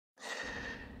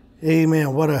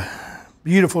Amen. What a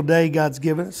beautiful day God's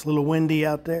given us. A little windy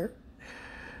out there.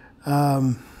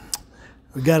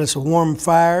 We got us a warm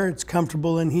fire. It's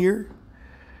comfortable in here.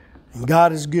 And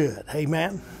God is good.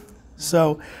 Amen.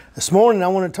 So this morning I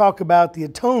want to talk about the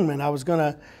atonement. I was going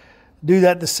to do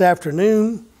that this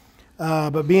afternoon.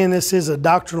 But being this is a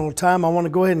doctrinal time, I want to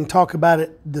go ahead and talk about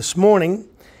it this morning.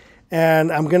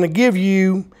 And I'm going to give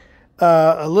you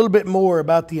a little bit more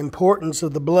about the importance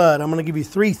of the blood. I'm going to give you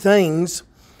three things.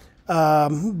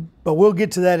 But we'll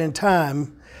get to that in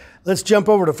time. Let's jump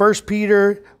over to 1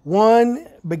 Peter 1,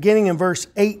 beginning in verse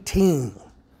 18.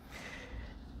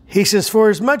 He says, "For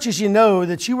as much as you know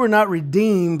that you were not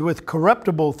redeemed with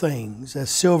corruptible things, as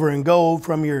silver and gold,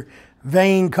 from your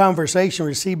vain conversation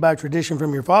received by tradition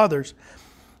from your fathers,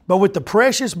 but with the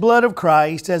precious blood of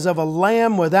Christ, as of a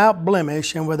lamb without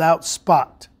blemish and without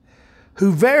spot,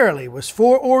 who verily was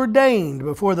foreordained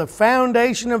before the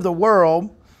foundation of the world,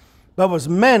 but was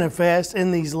manifest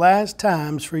in these last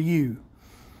times for you,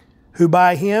 who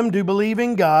by him do believe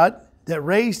in God, that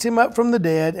raised him up from the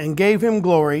dead and gave him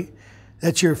glory,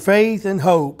 that your faith and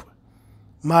hope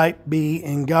might be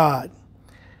in God."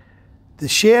 The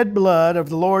shed blood of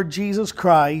the Lord Jesus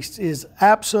Christ is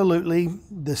absolutely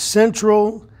the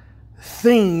central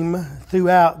theme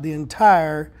throughout the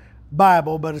entire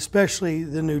Bible, but especially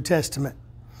the New Testament.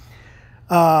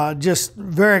 Just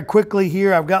very quickly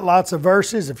here, I've got lots of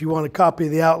verses. If you want a copy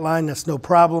of the outline, that's no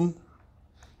problem.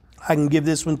 I can give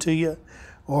this one to you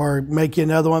or make you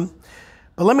another one.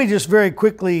 But let me just very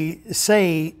quickly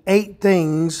say 8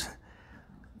 things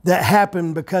that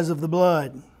happen because of the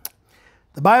blood.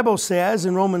 The Bible says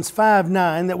in Romans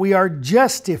 5:9 that we are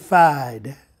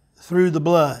justified through the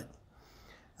blood.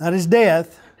 Not his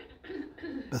death,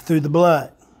 but through the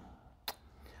blood.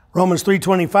 Romans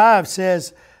 3:25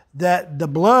 says that the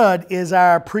blood is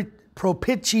our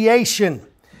propitiation.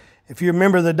 If you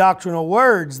remember the doctrinal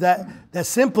words, that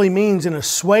simply means an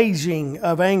assuaging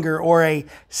of anger or a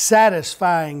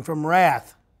satisfying from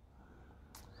wrath.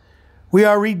 We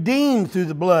are redeemed through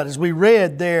the blood, as we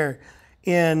read there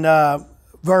in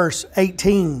verse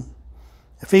 18.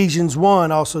 Ephesians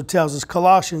 1 also tells us,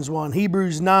 Colossians 1,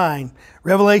 Hebrews 9,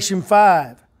 Revelation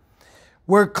 5.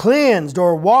 We're cleansed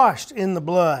or washed in the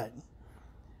blood,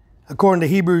 according to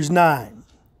Hebrews 9.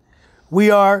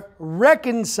 We are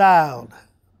reconciled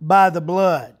by the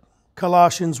blood,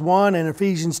 Colossians 1 and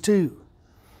Ephesians 2.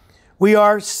 We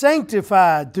are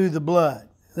sanctified through the blood.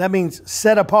 That means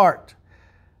set apart.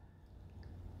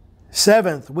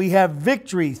 7th, we have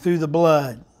victory through the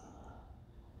blood.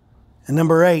 And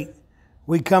number 8,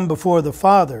 we come before the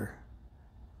Father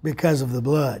because of the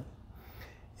blood.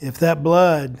 If the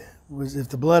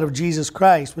blood of Jesus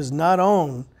Christ was not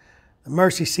on the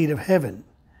mercy seat of heaven,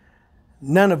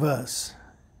 none of us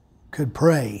could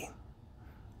pray.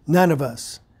 None of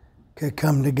us could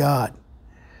come to God.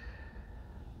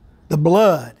 The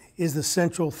blood is the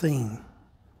central theme.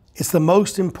 It's the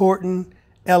most important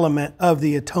element of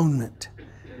the atonement.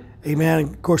 Amen.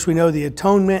 Of course, we know the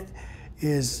atonement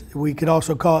is, we could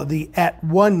also call it the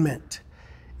at-one-ment.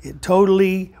 It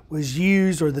totally was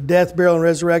used, or the death, burial, and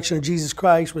resurrection of Jesus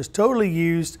Christ was totally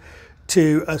used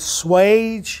to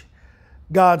assuage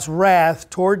God's wrath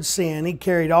towards sin. He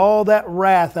carried all that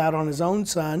wrath out on his own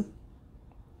Son.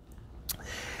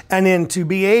 And then to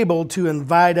be able to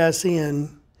invite us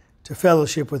in to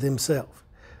fellowship with himself.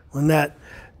 When that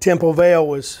temple veil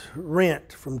was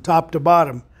rent from top to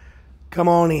bottom, come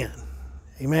on in.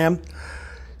 Amen.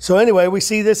 So anyway, we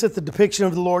see this at the depiction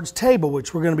of the Lord's table,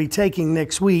 which we're going to be taking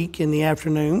next week in the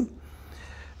afternoon.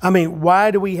 I mean,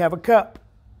 why do we have a cup?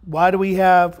 Why do we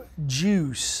have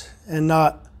juice and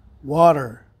not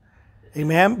water?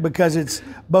 Amen. Because it's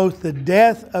both the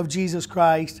death of Jesus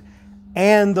Christ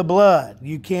and the blood.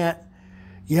 You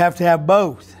have to have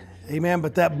both. Amen.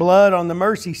 But that blood on the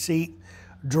mercy seat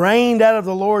drained out of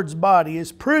the Lord's body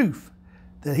is proof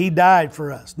that he died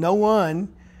for us. No one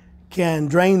can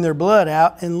drain their blood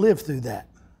out and live through that.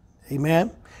 Amen.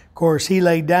 Of course, he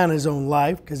laid down his own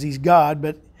life because he's God.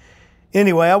 But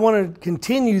anyway, I want to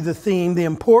continue the theme, the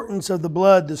importance of the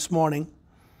blood this morning.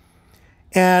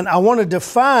 And I want to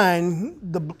define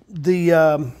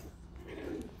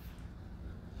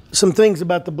some things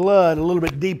about the blood a little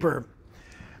bit deeper.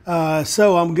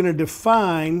 So I'm going to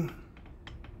define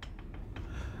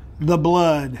the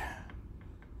blood.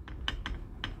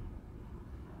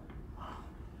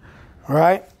 All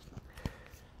right?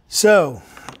 So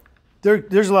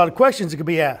there's a lot of questions that could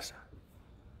be asked.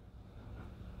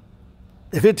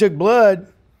 If it took blood,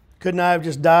 couldn't I have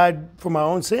just died for my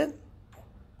own sin?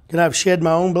 Couldn't I have shed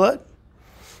my own blood?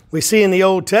 We see in the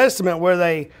Old Testament where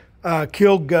they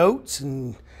killed goats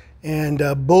and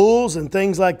and bulls and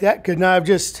things like that. Could not have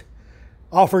just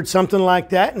offered something like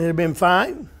that and it'd have been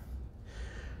fine.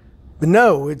 But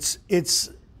no, it's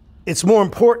more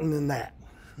important than that.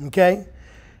 Okay?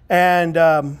 And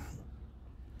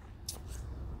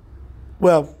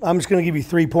well, I'm just going to give you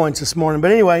 3 points this morning.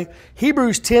 But anyway,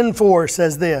 Hebrews 10:4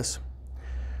 says this: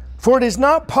 "For it is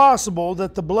not possible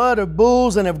that the blood of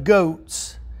bulls and of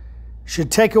goats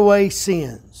should take away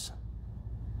sins."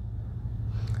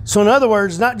 So in other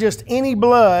words, not just any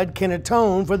blood can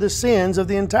atone for the sins of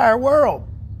the entire world.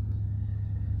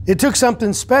 It took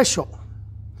something special.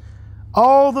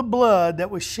 All the blood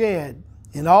that was shed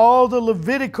in all the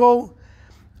Levitical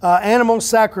animal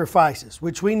sacrifices,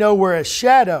 which we know were a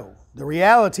shadow, the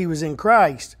reality was in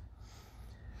Christ,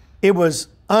 it was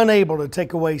unable to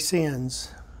take away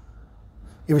sins.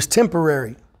 It was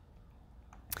temporary.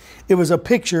 It was a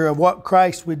picture of what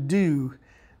Christ would do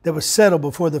that was settled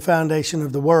before the foundation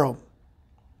of the world.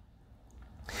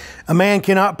 A man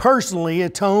cannot personally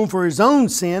atone for his own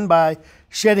sin by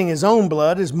shedding his own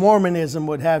blood, as Mormonism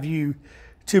would have you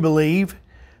to believe,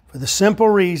 for the simple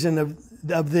reason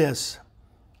of this: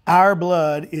 our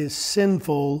blood is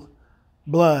sinful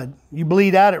blood. You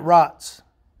bleed out, it rots.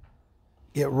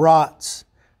 It rots.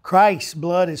 Christ's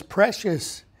blood is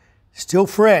precious, still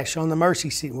fresh on the mercy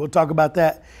seat. We'll talk about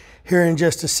that here in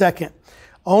just a second.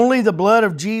 Only the blood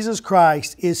of Jesus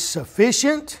Christ is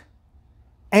sufficient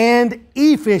and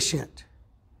efficient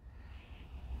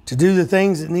to do the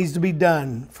things that needs to be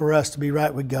done for us to be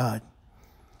right with God.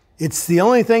 It's the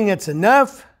only thing that's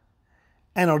enough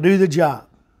and it'll do the job.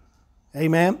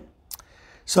 Amen.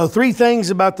 So 3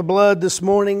 things about the blood this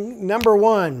morning. Number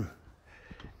 1,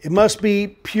 it must be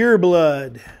pure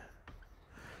blood.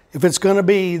 If it's going to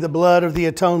be the blood of the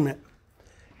atonement,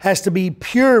 it has to be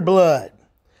pure blood.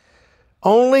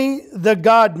 Only the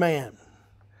God-man,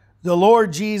 the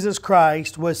Lord Jesus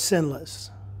Christ, was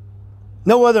sinless.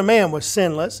 No other man was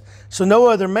sinless, so no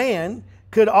other man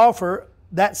could offer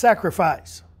that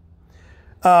sacrifice.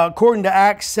 According to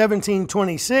Acts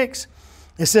 17:26,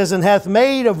 it says, "And hath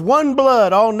made of one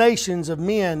blood all nations of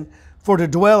men for to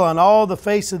dwell on all the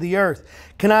face of the earth."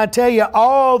 Can I tell you,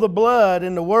 all the blood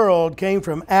in the world came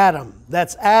from Adam.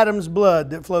 That's Adam's blood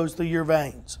that flows through your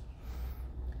veins.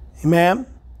 Amen?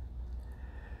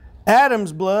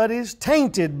 Adam's blood is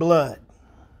tainted blood.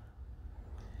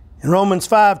 In Romans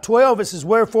 5:12, it says,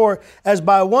 "Wherefore, as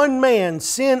by one man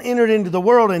sin entered into the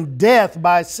world, and death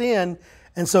by sin,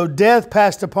 and so death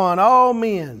passed upon all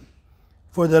men,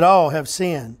 for that all have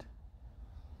sinned."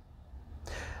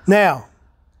 Now,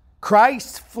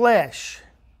 Christ's flesh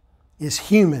is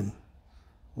human,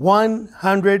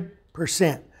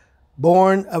 100%.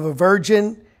 Born of a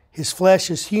virgin, his flesh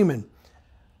is human,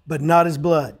 but not his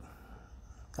blood.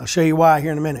 I'll show you why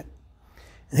here in a minute.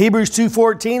 In Hebrews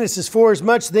 2:14, it says, "For as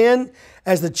much then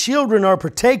as the children are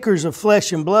partakers of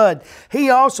flesh and blood, he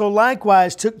also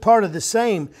likewise took part of the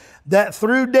same, that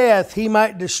through death he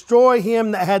might destroy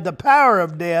him that had the power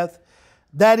of death,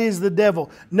 that is the devil."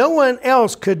 No one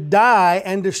else could die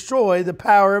and destroy the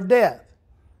power of death.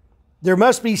 There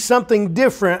must be something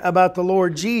different about the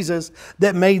Lord Jesus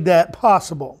that made that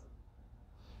possible.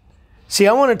 See,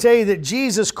 I want to tell you that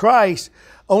Jesus Christ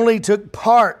only took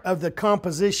part of the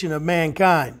composition of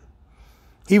mankind.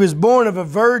 He was born of a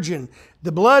virgin.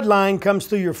 The bloodline comes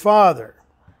through your father.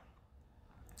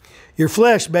 Your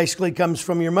flesh basically comes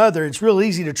from your mother. It's real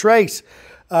easy to trace.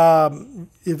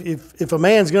 If a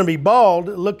man's going to be bald,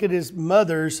 look at his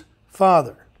mother's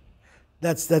father.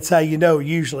 That's how you know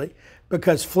usually,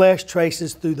 because flesh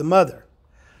traces through the mother.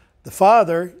 The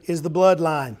father is the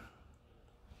bloodline.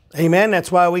 Amen.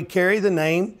 That's why we carry the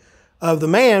name of the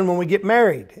man when we get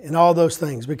married and all those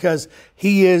things, because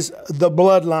he is the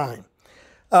bloodline.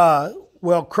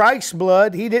 Well, Christ's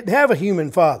blood, he didn't have a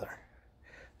human father.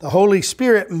 The Holy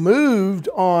Spirit moved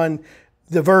on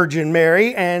the Virgin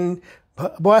Mary, and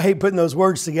boy, I hate putting those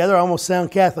words together. I almost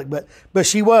sound Catholic, but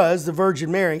she was the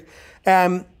Virgin Mary,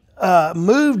 and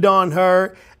moved on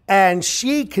her, and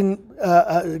she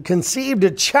conceived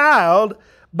a child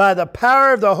by the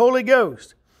power of the Holy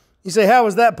Ghost. You say, how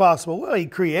is that possible? Well, he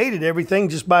created everything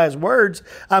just by his words.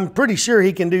 I'm pretty sure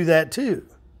he can do that too.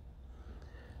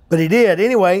 But he did.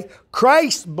 Anyway,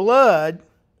 Christ's blood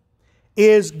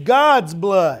is God's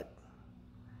blood.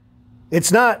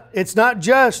 It's not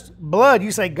just blood.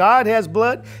 You say God has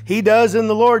blood? He does in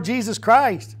the Lord Jesus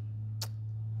Christ.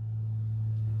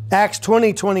 Acts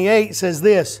 20:28 says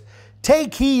this,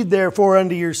 "Take heed therefore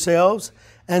unto yourselves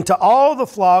and to all the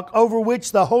flock over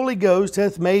which the Holy Ghost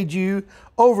hath made you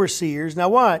overseers." Now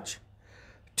watch.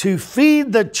 "To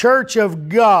feed the church of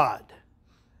God,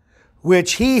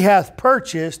 which he hath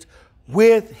purchased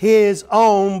with his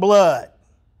own blood.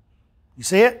 You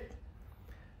see it?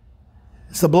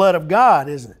 It's the blood of God,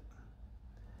 isn't it?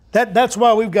 That's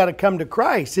why we've got to come to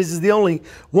Christ. This is the only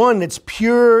one that's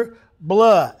pure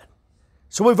blood.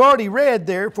 So we've already read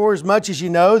there, for as much as you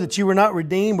know that you were not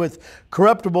redeemed with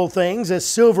corruptible things as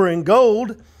silver and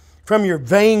gold from your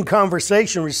vain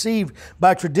conversation received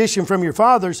by tradition from your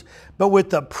fathers, but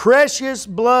with the precious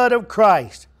blood of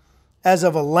Christ, as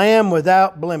of a lamb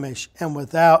without blemish and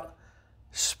without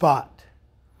spot.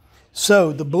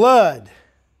 So the blood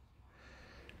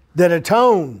that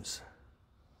atones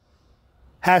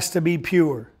has to be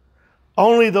pure.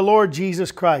 Only the Lord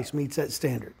Jesus Christ meets that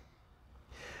standard.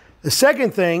 The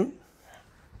second thing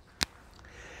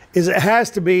is it has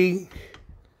to be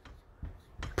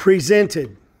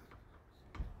presented.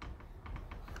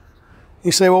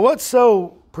 You say, well, what's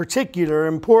so particular or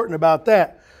important about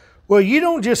that? Well, you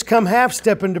don't just come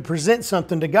half-stepping to present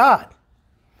something to God.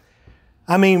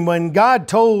 I mean, when God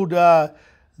told the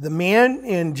men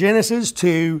in Genesis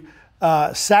to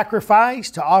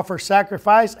sacrifice, to offer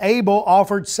sacrifice, Abel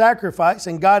offered sacrifice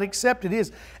and God accepted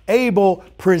his. Abel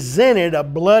presented a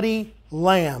bloody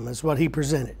lamb is what he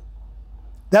presented.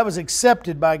 That was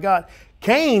accepted by God.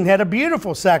 Cain had a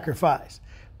beautiful sacrifice.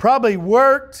 Probably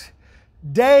worked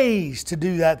days to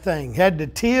do that thing. Had to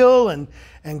till and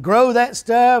grow that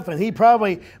stuff. And he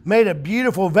probably made a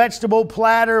beautiful vegetable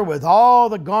platter with all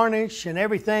the garnish and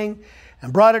everything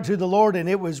and brought it to the Lord, and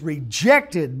it was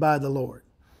rejected by the Lord.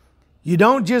 You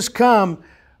don't just come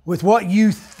with what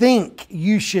you think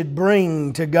you should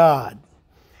bring to God.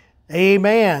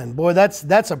 Amen. Boy,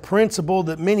 that's a principle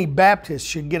that many Baptists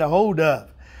should get a hold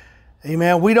of.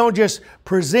 Amen. We don't just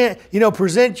present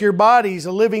your bodies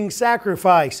a living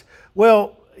sacrifice.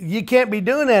 Well, you can't be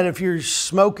doing that if you're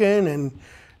smoking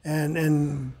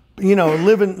and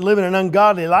living an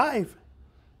ungodly life.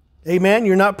 Amen.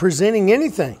 You're not presenting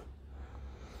anything.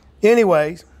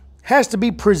 Anyways, has to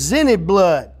be presented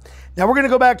blood. Now we're going to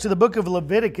go back to the book of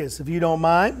Leviticus, if you don't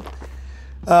mind.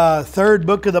 Third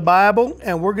book of the Bible,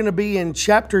 and we're going to be in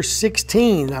chapter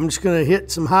 16. I'm just going to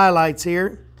hit some highlights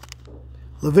here.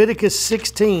 Leviticus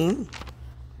 16.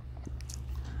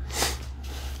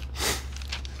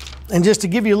 And just to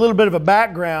give you a little bit of a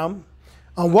background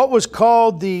on what was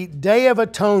called the Day of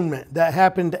Atonement that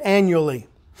happened annually.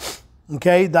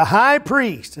 Okay, the high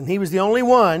priest, and he was the only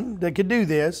one that could do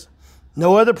this.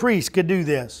 No other priest could do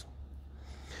this.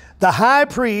 The high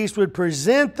priest would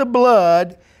present the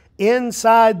blood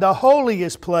inside the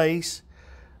holiest place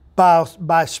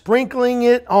by sprinkling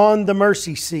it on the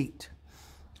mercy seat.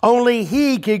 Only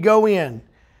he could go in.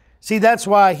 See, that's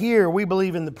why here we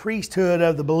believe in the priesthood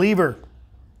of the believer.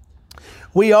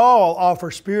 We all offer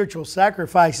spiritual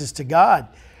sacrifices to God.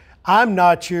 I'm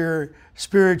not your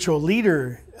spiritual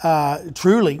leader,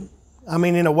 truly. I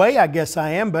mean, in a way, I guess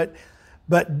I am, but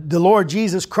the Lord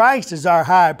Jesus Christ is our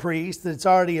high priest that's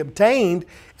already obtained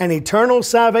an eternal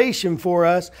salvation for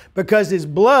us because his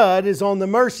blood is on the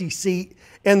mercy seat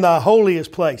in the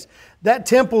holiest place. That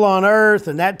temple on earth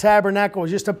and that tabernacle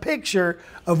was just a picture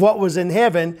of what was in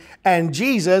heaven, and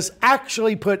Jesus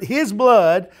actually put his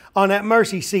blood on that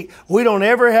mercy seat. We don't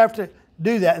ever have to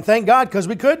do that, and thank God, because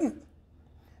we couldn't.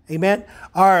 Amen.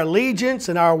 Our allegiance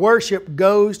and our worship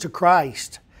goes to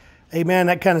Christ. Amen.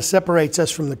 That kind of separates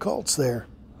us from the cults there.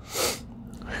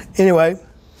 Anyway,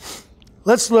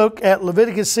 let's look at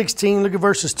Leviticus 16. Look at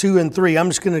verses 2 and 3. I'm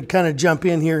just going to kind of jump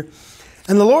in here.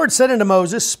 And the Lord said unto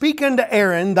Moses, speak unto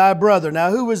Aaron thy brother.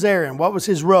 Now, who was Aaron? What was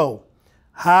his role?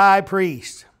 High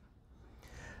priest.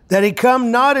 That he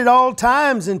come not at all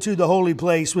times into the holy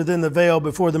place within the veil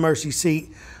before the mercy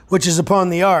seat, which is upon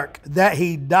the ark, that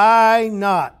he die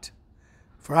not.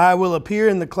 For I will appear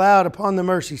in the cloud upon the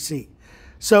mercy seat.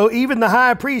 So even the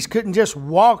high priest couldn't just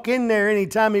walk in there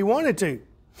anytime he wanted to.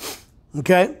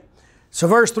 Okay? So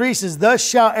verse 3 says, thus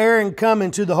shall Aaron come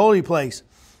into the holy place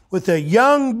with a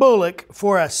young bullock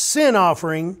for a sin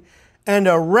offering and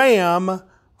a ram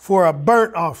for a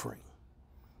burnt offering.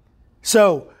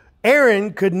 So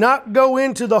Aaron could not go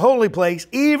into the holy place,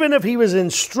 even if he was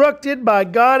instructed by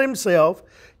God himself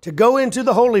to go into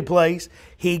the holy place.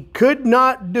 He could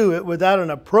not do it without an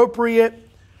appropriate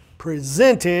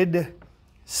presented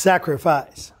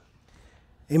sacrifice.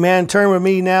 Amen. Turn with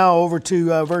me now over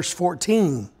to verse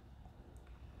 14.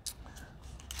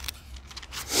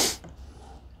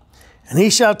 And he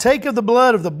shall take of the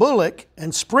blood of the bullock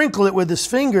and sprinkle it with his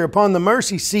finger upon the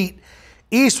mercy seat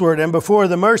eastward, and before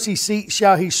the mercy seat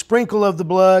shall he sprinkle of the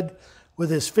blood with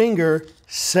his finger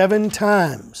 7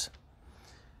 times.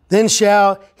 Then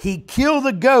shall he kill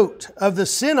the goat of the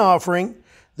sin offering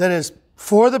that is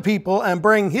for the people, and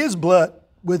bring his blood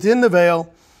within the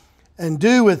veil, and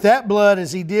do with that blood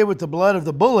as he did with the blood of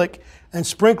the bullock, and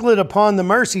sprinkle it upon the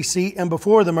mercy seat and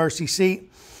before the mercy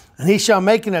seat. And he shall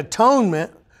make an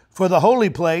atonement for the holy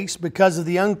place because of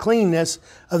the uncleanness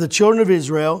of the children of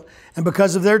Israel, and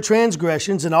because of their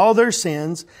transgressions and all their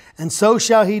sins. And so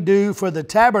shall he do for the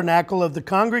tabernacle of the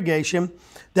congregation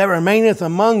that remaineth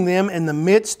among them in the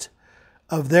midst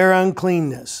of their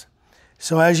uncleanness.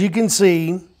 So as you can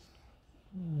see,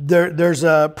 there's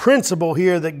a principle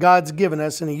here that God's given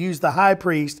us, and he used the high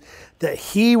priest, that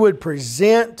he would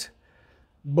present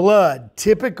blood,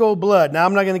 typical blood. Now,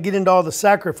 I'm not going to get into all the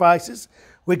sacrifices.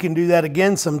 We can do that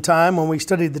again sometime. When we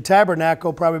studied the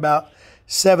tabernacle probably about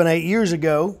 7-8 years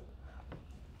ago,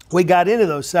 we got into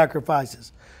those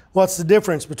sacrifices. What's the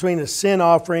difference between a sin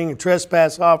offering, a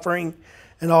trespass offering,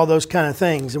 and all those kind of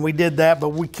things? And we did that, but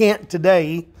we can't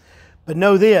today. But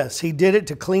know this, he did it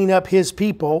to clean up his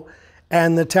people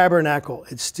and the tabernacle.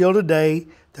 It's still today.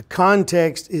 The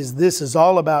context is this is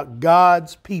all about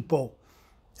God's people.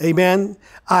 Amen.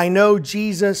 I know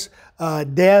Jesus'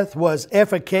 death was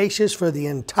efficacious for the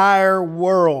entire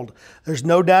world. There's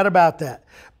no doubt about that.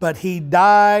 But he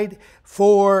died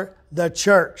for the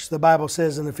church, the Bible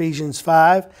says in Ephesians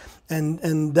 5.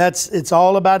 And it's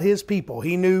all about his people.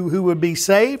 He knew who would be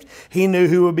saved. He knew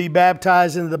who would be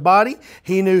baptized into the body.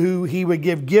 He knew who he would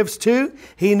give gifts to.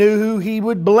 He knew who he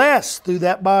would bless through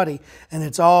that body. And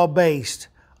it's all based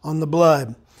on the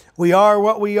blood. We are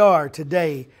what we are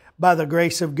today by the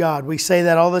grace of God. We say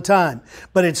that all the time.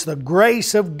 But it's the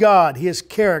grace of God, his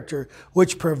character,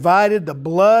 which provided the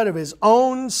blood of his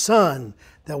own Son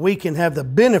that we can have the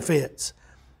benefits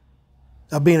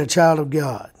of being a child of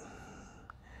God.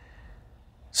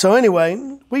 So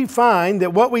anyway, we find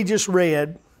that what we just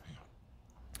read,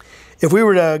 if we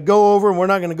were to go over, and we're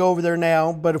not going to go over there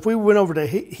now, but if we went over to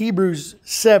Hebrews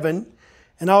 7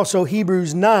 and also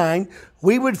Hebrews 9,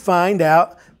 we would find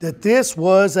out that this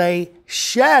was a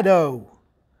shadow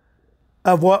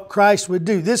of what Christ would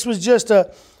do. This was just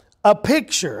a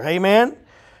picture, amen?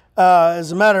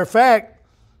 As a matter of fact,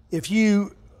 if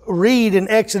you read in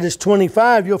Exodus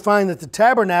 25, you'll find that the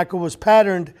tabernacle was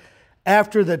patterned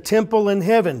after the temple in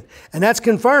heaven. And that's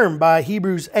confirmed by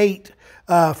Hebrews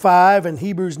 8:5 and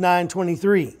Hebrews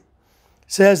 9:23. It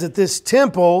says that this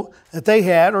temple that they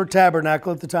had, or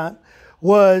tabernacle at the time,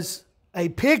 was a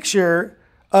picture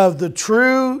of the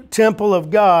true temple of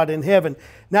God in heaven.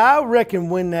 Now, I reckon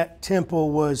when that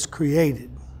temple was created.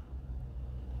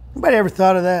 Anybody ever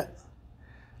thought of that?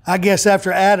 I guess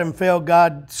after Adam fell,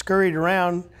 God scurried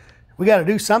around. We got to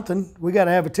do something. We got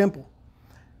to have a temple.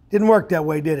 Didn't work that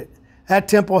way, did it? That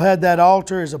temple had that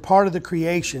altar as a part of the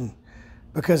creation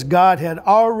because God had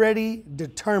already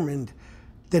determined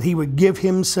that he would give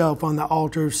himself on the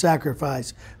altar of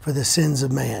sacrifice for the sins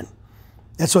of man.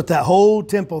 That's what that whole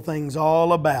temple thing's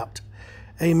all about.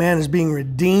 Amen, is being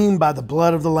redeemed by the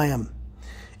blood of the Lamb.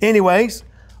 Anyways,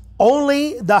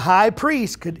 only the high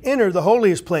priest could enter the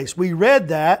holiest place. We read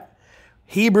that.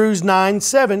 Hebrews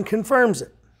 9:7 confirms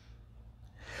it.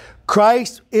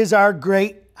 Christ is our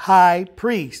great high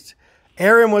priest.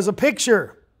 Aaron was a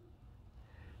picture.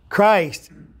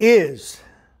 Christ is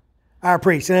our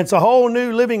priest. And it's a whole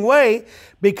new living way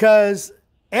because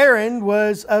Aaron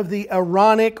was of the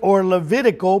Aaronic or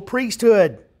Levitical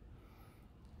priesthood.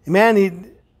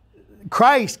 Amen.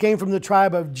 Christ came from the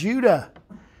tribe of Judah.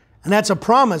 And that's a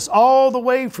promise all the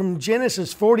way from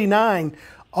Genesis 49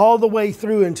 all the way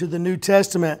through into the New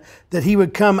Testament that he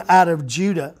would come out of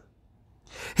Judah.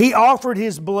 He offered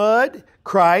his blood,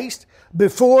 Christ,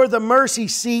 before the mercy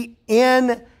seat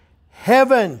in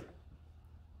heaven.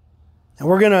 And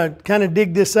we're going to kind of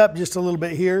dig this up just a little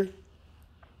bit here.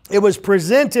 It was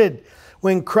presented,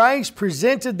 when Christ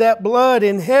presented that blood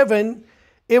in heaven,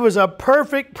 it was a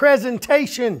perfect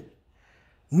presentation.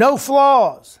 No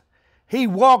flaws. He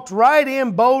walked right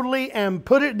in boldly and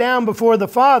put it down before the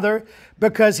Father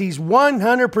because he's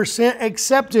 100%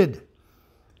 accepted.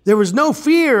 There was no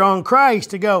fear on Christ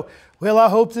to go, well, I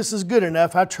hope this is good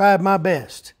enough. I tried my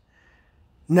best.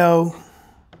 No,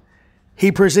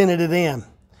 he presented it in.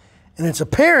 And it's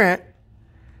apparent,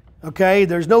 okay,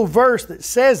 there's no verse that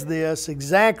says this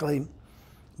exactly,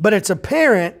 but it's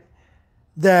apparent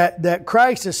that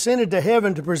Christ ascended to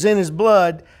heaven to present his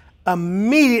blood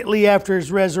immediately after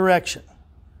his resurrection.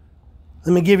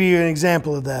 Let me give you an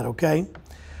example of that, okay?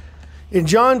 In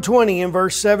John 20, in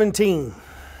verse 17,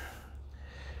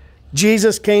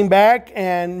 Jesus came back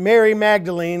and Mary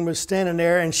Magdalene was standing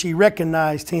there and she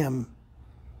recognized him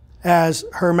as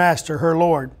her master, her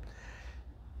Lord.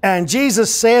 And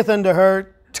Jesus saith unto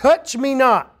her, touch me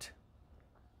not,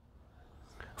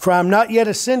 for I am not yet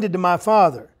ascended to my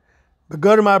Father. But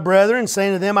go to my brethren,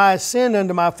 saying to them, I ascend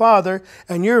unto my Father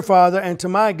and your Father, and to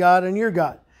my God and your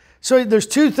God. So there's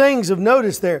two things of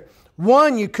notice there.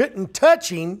 One, you couldn't touch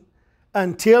him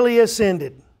until he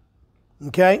ascended.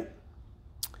 Okay?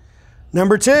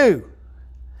 Number two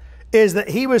is that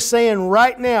he was saying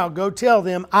right now, go tell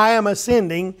them, I am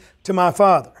ascending to my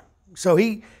Father. So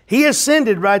he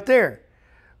ascended right there.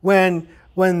 When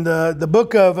the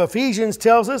book of Ephesians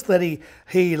tells us that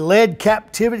he led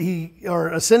captivity, or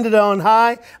ascended on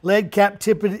high, led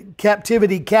captivity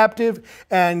captive,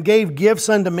 and gave gifts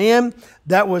unto men,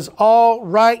 that was all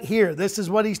right here. This is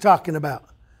what he's talking about.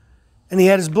 And he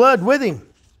had his blood with him.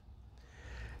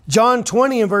 John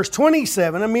 20 and verse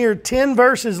 27, a mere 10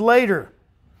 verses later,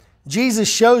 Jesus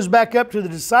shows back up to the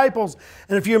disciples.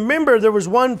 And if you remember, there was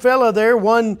one fellow there,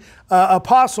 one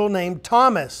apostle named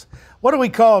Thomas. What do we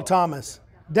call Thomas?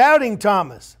 Doubting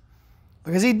Thomas.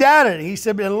 Because he doubted. He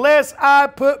said, unless I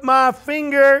put my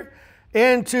finger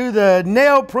into the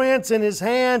nail prints in his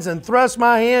hands and thrust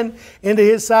my hand into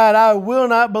his side, I will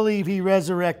not believe he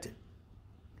resurrected.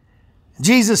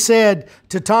 Jesus said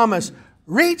to Thomas,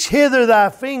 reach hither thy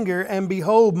finger and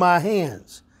behold my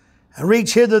hands. And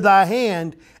reach hither thy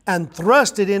hand and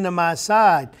thrust it into my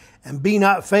side, and be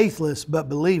not faithless, but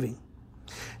believing.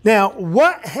 Now,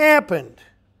 what happened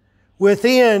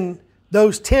within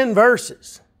those 10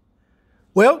 verses?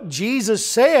 Well, Jesus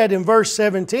said in verse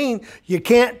 17, you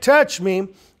can't touch me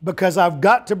because I've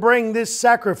got to bring this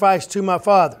sacrifice to my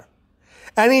Father.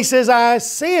 And he says, I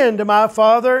ascend to my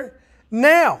Father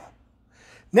now.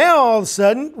 Now, all of a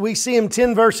sudden, we see him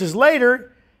 10 verses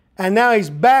later, and now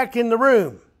he's back in the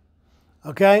room.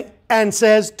 Okay? And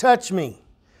says, touch me.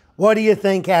 What do you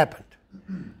think happened?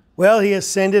 Well, he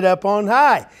ascended up on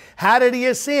high. How did he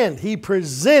ascend? He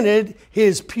presented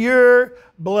his pure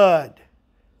blood.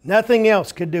 Nothing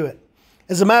else could do it.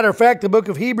 As a matter of fact, the book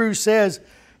of Hebrews says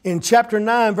in chapter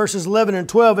 9, verses 11 and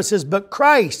 12, it says, but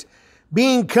Christ,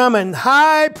 being come an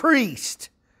high priest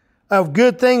of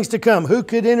good things to come. Who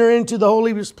could enter into the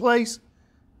holiest place?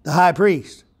 The high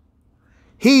priest.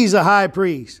 He's a high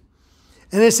priest.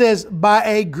 And it says, by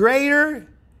a greater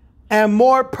and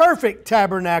more perfect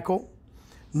tabernacle,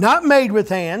 not made with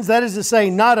hands, that is to say,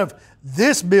 not of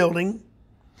this building,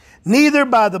 neither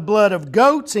by the blood of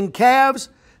goats and calves.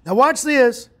 Now watch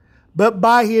this. But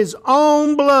by his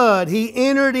own blood he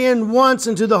entered in once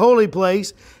into the holy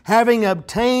place, having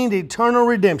obtained eternal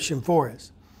redemption for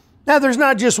us. Now there's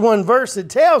not just one verse that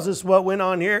tells us what went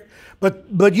on here,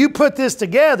 but you put this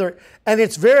together and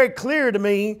it's very clear to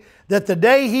me that the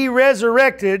day he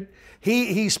resurrected,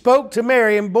 he spoke to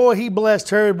Mary, and boy, he blessed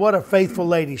her. What a faithful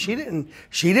lady. She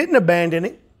didn't abandon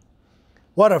him.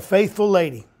 What a faithful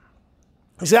lady.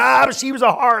 He said, she was a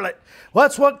harlot. Well,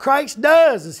 that's what Christ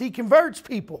does, is he converts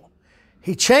people.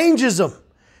 He changes them.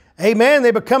 Amen.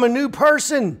 They become a new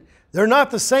person. They're not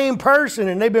the same person,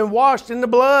 and they've been washed in the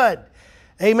blood.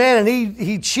 Amen. And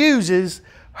he chooses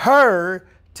her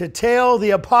to tell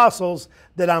the apostles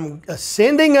that I'm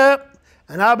ascending up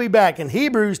and I'll be back. And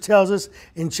Hebrews tells us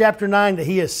in chapter 9 that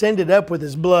he ascended up with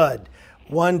his blood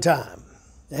one time.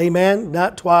 Amen.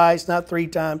 Not twice, not 3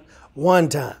 times, one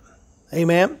time.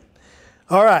 Amen.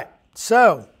 All right.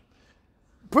 So,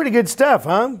 pretty good stuff,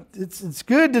 huh? It's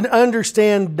good to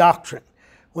understand doctrine.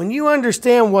 When you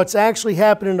understand what's actually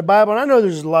happening in the Bible, and I know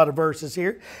there's a lot of verses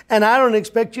here, and I don't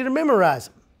expect you to memorize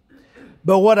them.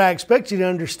 But what I expect you to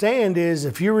understand is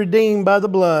if you're redeemed by the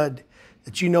blood,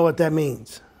 that you know what that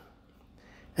means.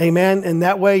 Amen. And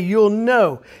that way you'll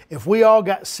know if we all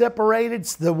got separated,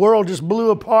 the world just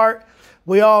blew apart,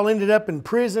 we all ended up in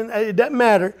prison, it doesn't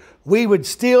matter. We would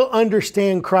still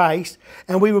understand Christ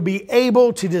and we would be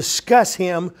able to discuss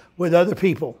him with other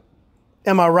people.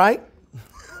 Am I right?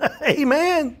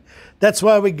 Amen. That's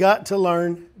why we got to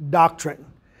learn doctrine.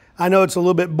 I know it's a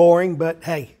little bit boring, but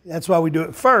hey, that's why we do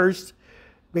it first,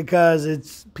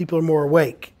 because people are more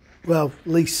awake. Well,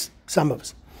 at least some of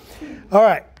us. All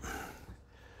right.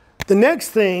 The next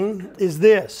thing is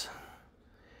this.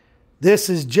 This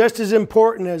is just as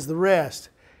important as the rest,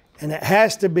 and it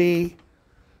has to be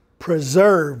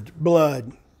preserved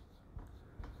blood.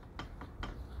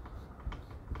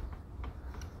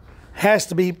 Has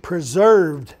to be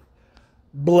preserved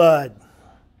blood.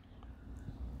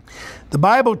 The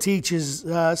Bible teaches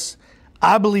us,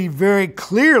 I believe very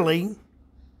clearly,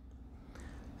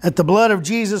 that the blood of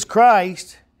Jesus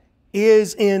Christ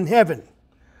is in heaven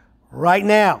right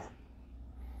now.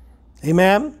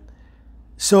 Amen?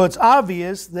 So it's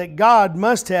obvious that God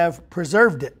must have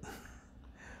preserved it.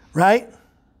 Right?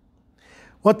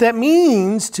 What that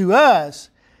means to us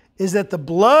is that the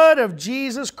blood of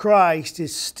Jesus Christ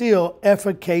is still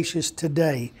efficacious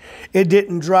today. It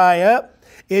didn't dry up.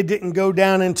 It didn't go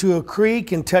down into a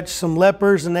creek and touch some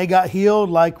lepers and they got healed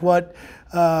like what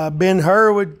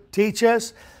Ben-Hur would teach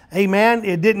us. Amen.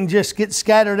 It didn't just get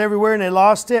scattered everywhere and they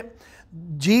lost it.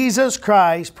 Jesus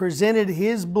Christ presented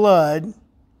His blood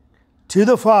to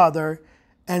the Father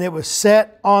and it was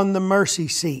set on the mercy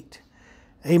seat.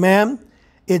 Amen.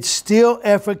 It's still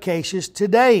efficacious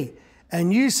today.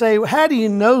 And you say, well, how do you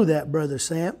know that, Brother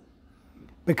Sam?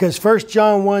 Because 1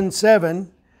 John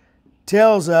 1:7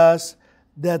 tells us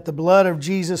that the blood of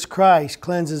Jesus Christ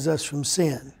cleanses us from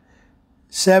sin.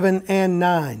 7 and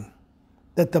 9.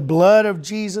 That the blood of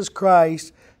Jesus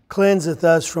Christ cleanseth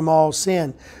us from all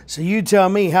sin. So you tell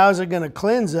me, how's it going to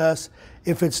cleanse us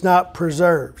if it's not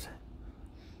preserved?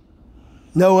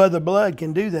 No other blood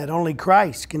can do that. Only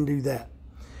Christ can do that.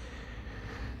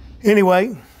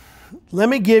 Anyway, let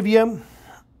me give you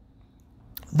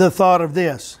the thought of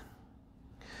this.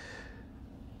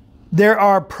 There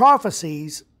are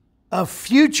prophecies of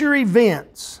future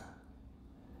events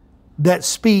that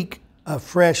speak of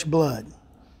fresh blood.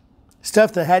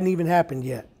 Stuff that hadn't even happened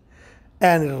yet.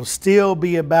 And it'll still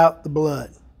be about the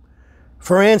blood.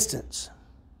 For instance,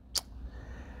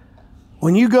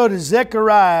 when you go to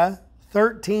Zechariah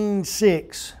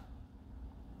 13:6,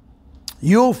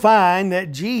 you'll find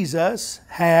that Jesus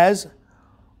has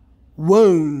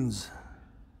wounds,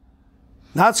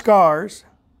 not scars.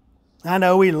 I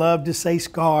know we love to say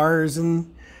scars,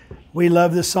 and we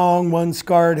love the song One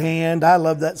Scarred Hand. I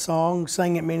love that song,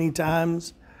 sang it many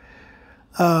times.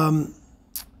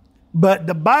 But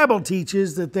the Bible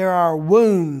teaches that there are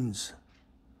wounds.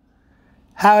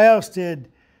 How else did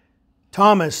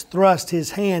Thomas thrust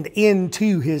his hand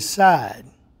into his side?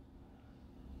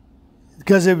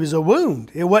 Because it was a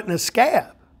wound. It wasn't a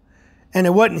scab. And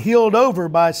it wasn't healed over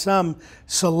by some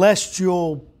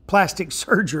celestial plastic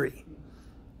surgery.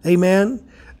 Amen?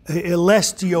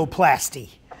 Celestioplasty.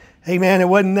 Amen? It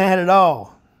wasn't that at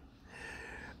all.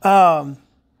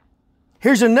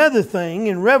 Here's another thing.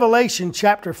 In Revelation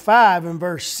chapter 5 and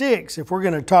verse 6, if we're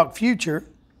going to talk future,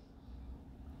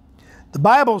 the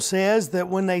Bible says that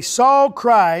when they saw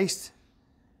Christ,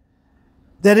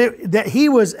 that He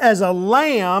was as a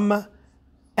lamb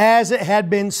as it had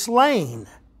been slain.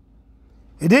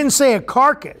 It didn't say a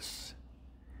carcass.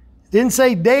 It didn't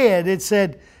say dead. It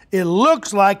said, it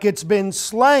looks like it's been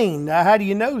slain. Now, how do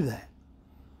you know that?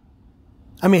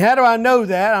 I mean, how do I know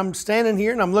that? I'm standing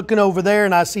here and I'm looking over there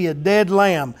and I see a dead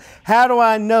lamb. How do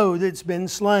I know that it's been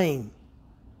slain?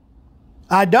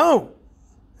 I don't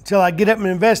until I get up and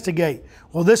investigate.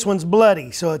 Well, this one's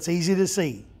bloody, so it's easy to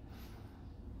see.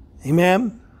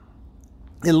 Amen?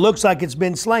 It looks like it's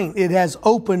been slain. It has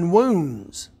open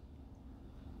wounds.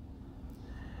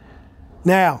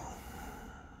 Now,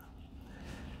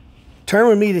 turn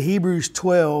with me to Hebrews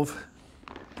 12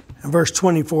 and verse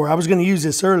 24. I was going to use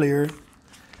this earlier,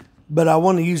 but I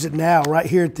want to use it now, right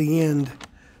here at the end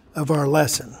of our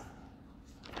lesson.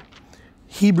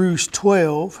 Hebrews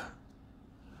 12,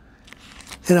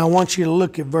 and I want you to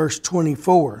look at verse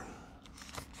 24.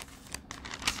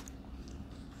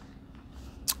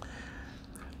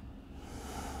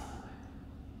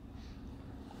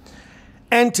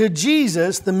 And to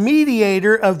Jesus, the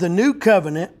mediator of the new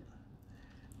covenant,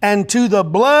 and to the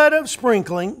blood of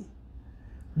sprinkling,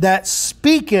 that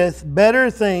speaketh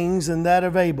better things than that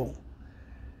of Abel.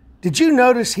 Did you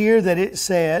notice here that it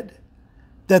said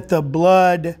that the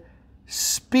blood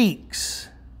speaks,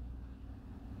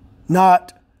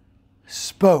 not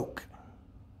spoke?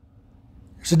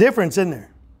 There's a difference in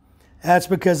there. That's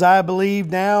because I believe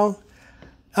now,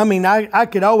 I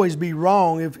could always be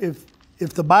wrong.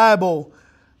 If the Bible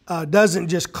doesn't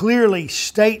just clearly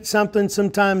state something,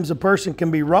 sometimes a person can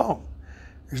be wrong.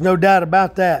 There's no doubt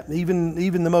about that.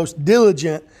 Even the most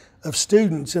diligent of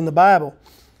students in the Bible.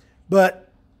 But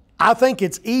I think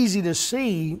it's easy to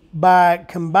see by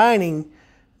combining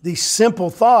these simple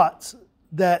thoughts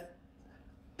that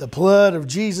the blood of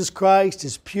Jesus Christ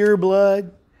is pure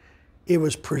blood. It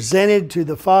was presented to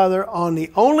the Father on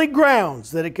the only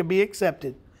grounds that it could be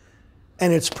accepted,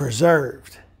 and it's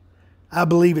preserved. I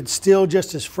believe it's still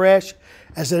just as fresh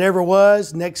as it ever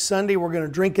was. Next Sunday, we're going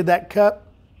to drink of that cup.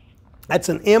 That's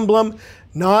an emblem,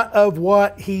 not of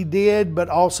what He did, but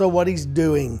also what He's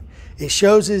doing. It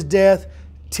shows His death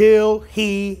till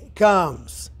He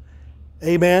comes.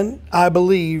 Amen. I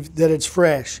believe that it's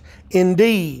fresh.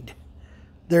 Indeed,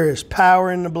 there is power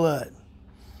in the blood.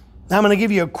 Now, I'm going to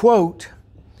give you a quote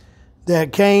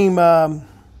that came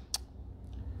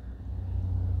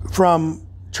from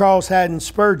Charles Haddon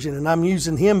Spurgeon, and I'm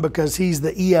using him because he's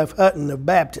the E.F. Hutton of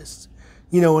Baptists.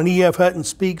 You know, when E.F. Hutton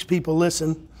speaks, people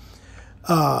listen.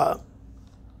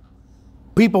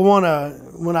 People want to,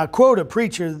 when I quote a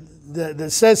preacher,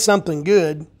 that says something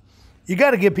good, you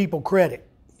got to give people credit.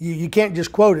 You can't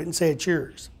just quote it and say it's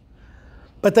yours.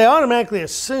 But they automatically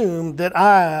assume that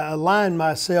I align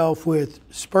myself with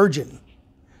Spurgeon.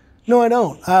 No, I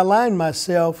don't. I align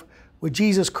myself with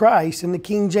Jesus Christ in the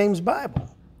King James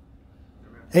Bible.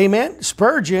 Amen.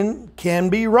 Spurgeon can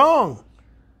be wrong.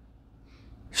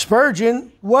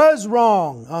 Spurgeon was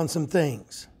wrong on some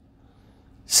things.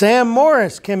 Sam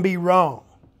Morris can be wrong.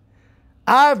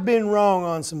 I've been wrong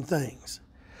on some things.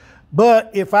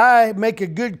 But if I make a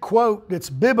good quote that's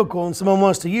biblical and someone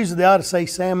wants to use it, they ought to say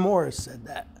Sam Morris said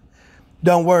that.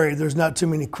 Don't worry, there's not too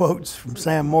many quotes from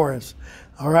Sam Morris.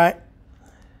 All right?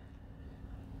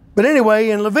 But anyway,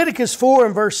 in Leviticus 4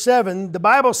 and verse 7, the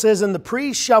Bible says, "And the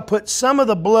priest shall put some of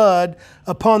the blood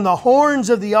upon the horns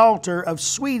of the altar of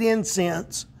sweet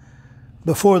incense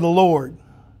before the Lord."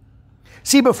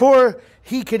 See, before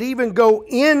he could even go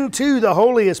into the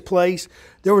holiest place,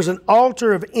 there was an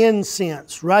altar of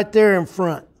incense right there in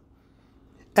front.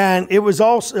 And it was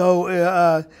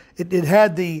also, it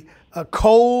had the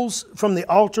coals from the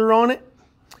altar on it.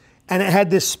 And it had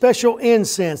this special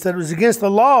incense that was against the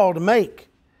law to make,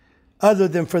 other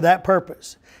than for that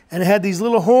purpose. And it had these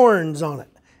little horns on it.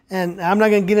 And I'm not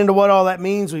going to get into what all that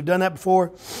means. We've done that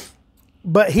before.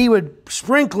 But he would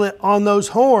sprinkle it on those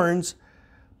horns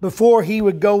before he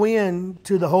would go in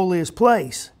to the holiest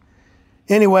place.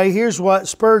 Anyway, here's what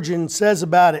Spurgeon says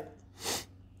about it.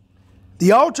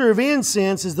 "The altar of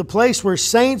incense is the place where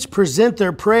saints present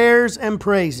their prayers and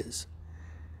praises.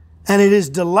 And it is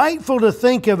delightful to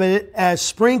think of it as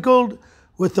sprinkled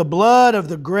with the blood of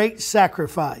the great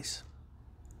sacrifice.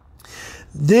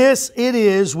 This it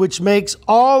is which makes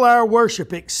all our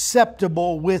worship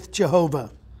acceptable with Jehovah.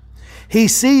 He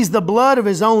sees the blood of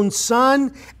His own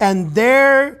Son and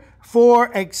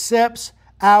therefore accepts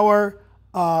our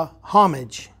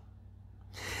homage.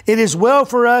 It is well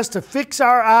for us to fix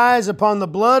our eyes upon the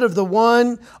blood of the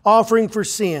one offering for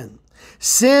sin.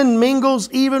 Sin mingles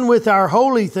even with our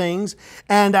holy things,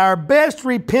 and our best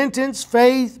repentance,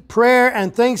 faith, prayer,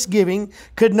 and thanksgiving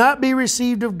could not be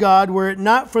received of God were it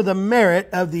not for the merit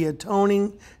of the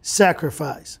atoning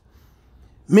sacrifice.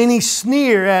 Many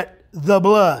sneer at the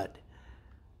blood,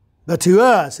 but to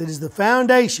us it is the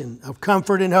foundation of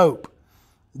comfort and hope.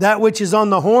 That which is on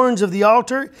the horns of the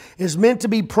altar is meant to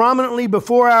be prominently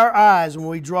before our eyes when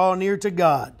we draw near to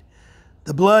God.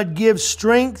 The blood gives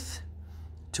strength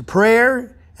to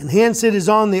prayer, and hence it is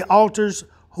on the altar's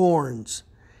horns.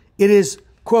 It is,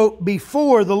 quote,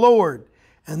 before the Lord,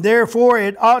 and therefore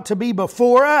it ought to be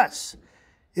before us.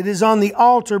 It is on the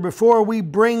altar before we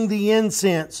bring the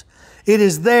incense. It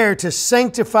is there to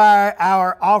sanctify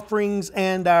our offerings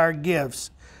and our gifts.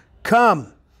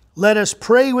 Come, let us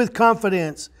pray with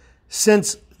confidence,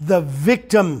 since the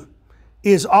victim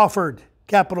is offered,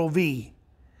 capital V.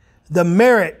 The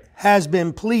merit has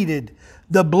been pleaded.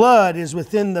 The blood is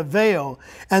within the veil,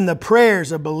 and the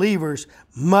prayers of believers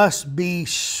must be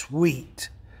sweet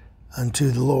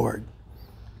unto the Lord.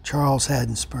 Charles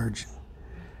Haddon Spurgeon.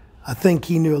 I think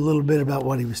he knew a little bit about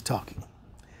what he was talking.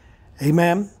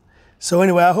 Amen. So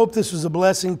anyway, I hope this was a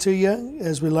blessing to you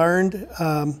as we learned.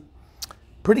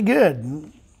 Pretty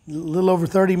good. A little over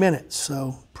 30 minutes.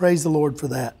 So praise the Lord for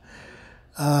that.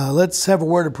 Let's have a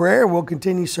word of prayer. We'll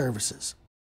continue services.